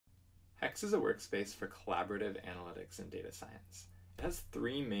Hex is a workspace for collaborative analytics and data science. It has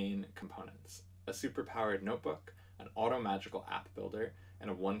three main components: a superpowered notebook, an auto-magical app builder,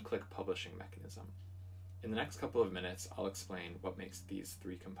 and a one-click publishing mechanism. In the next couple of minutes, I'll explain what makes these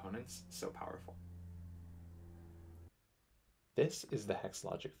three components so powerful. This is the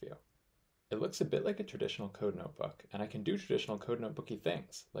Hexlogic view. It looks a bit like a traditional code notebook, and I can do traditional code notebooky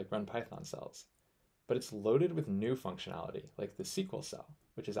things, like run Python cells. But it's loaded with new functionality, like the SQL cell,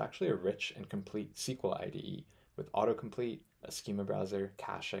 which is actually a rich and complete SQL IDE with autocomplete, a schema browser,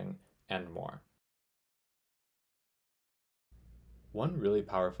 caching, and more. One really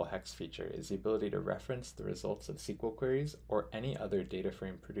powerful Hex feature is the ability to reference the results of SQL queries or any other data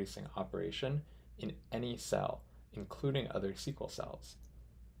frame producing operation in any cell, including other SQL cells.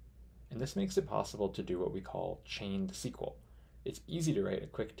 And this makes it possible to do what we call chained SQL. It's easy to write a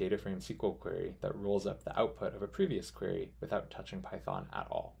quick data frame SQL query that rolls up the output of a previous query without touching Python at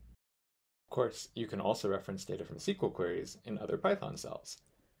all. Of course, you can also reference data from SQL queries in other Python cells.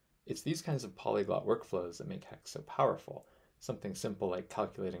 It's these kinds of polyglot workflows that make Hex so powerful. Something simple like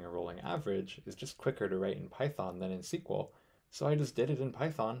calculating a rolling average is just quicker to write in Python than in SQL, so I just did it in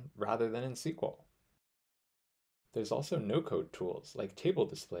Python rather than in SQL. There's also no-code tools like table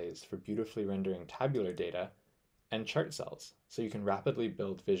displays for beautifully rendering tabular data, and chart cells, so you can rapidly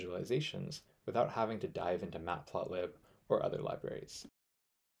build visualizations without having to dive into matplotlib or other libraries.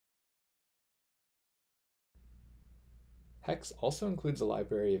 Hex also includes a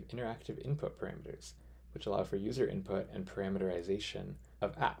library of interactive input parameters, which allow for user input and parameterization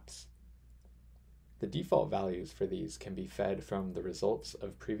of apps. The default values for these can be fed from the results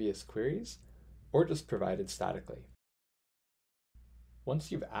of previous queries, or just provided statically.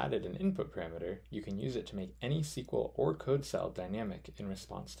 Once you've added an input parameter, you can use it to make any SQL or code cell dynamic in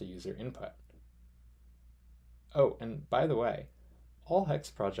response to user input. Oh, and by the way, all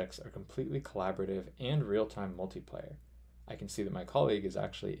Hex projects are completely collaborative and real-time multiplayer. I can see that my colleague is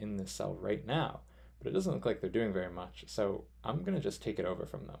actually in this cell right now, but it doesn't look like they're doing very much, so I'm going to just take it over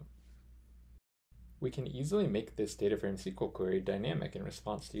from them. We can easily make this data frame SQL query dynamic in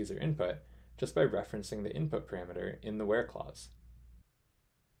response to user input just by referencing the input parameter in the where clause.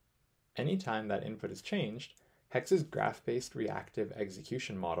 Anytime that input is changed, Hex's graph-based reactive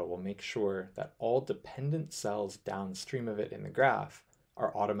execution model will make sure that all dependent cells downstream of it in the graph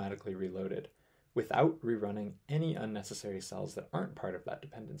are automatically reloaded, without rerunning any unnecessary cells that aren't part of that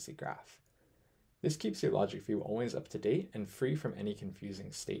dependency graph. This keeps your logic view always up to date and free from any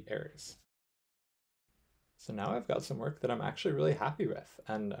confusing state errors. So now I've got some work that I'm actually really happy with,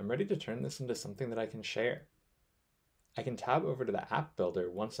 and I'm ready to turn this into something that I can share. I can tab over to the app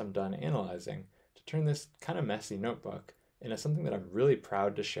builder once I'm done analyzing to turn this kind of messy notebook into something that I'm really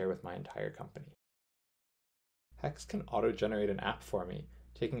proud to share with my entire company. Hex can auto-generate an app for me,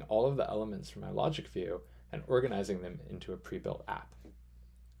 taking all of the elements from my logic view and organizing them into a pre-built app.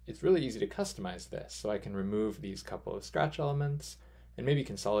 It's really easy to customize this, so I can remove these couple of scratch elements and maybe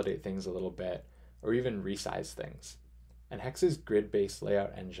consolidate things a little bit, or even resize things. And Hex's grid-based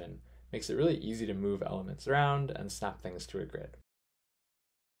layout engine makes it really easy to move elements around and snap things to a grid.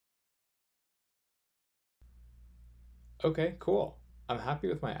 Okay, cool. I'm happy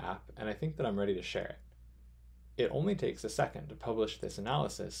with my app, and I think that I'm ready to share it. It only takes a second to publish this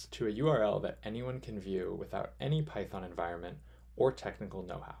analysis to a URL that anyone can view without any Python environment or technical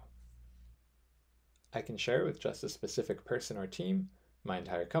know-how. I can share it with just a specific person or team, my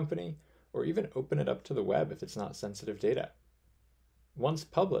entire company, or even open it up to the web if it's not sensitive data. Once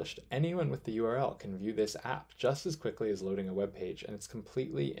published, anyone with the URL can view this app just as quickly as loading a web page, and it's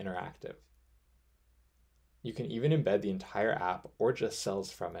completely interactive. You can even embed the entire app or just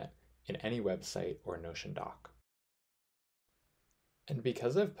cells from it in any website or Notion doc. And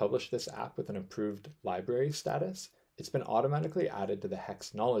because I've published this app with an approved library status, it's been automatically added to the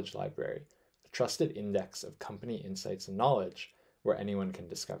Hex Knowledge Library, a trusted index of company insights and knowledge where anyone can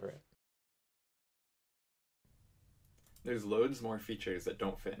discover it. There's loads more features that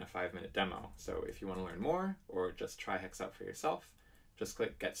don't fit in a 5-minute demo, so if you want to learn more or just try Hex out for yourself, just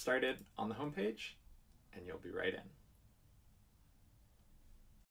click Get Started on the homepage and you'll be right in.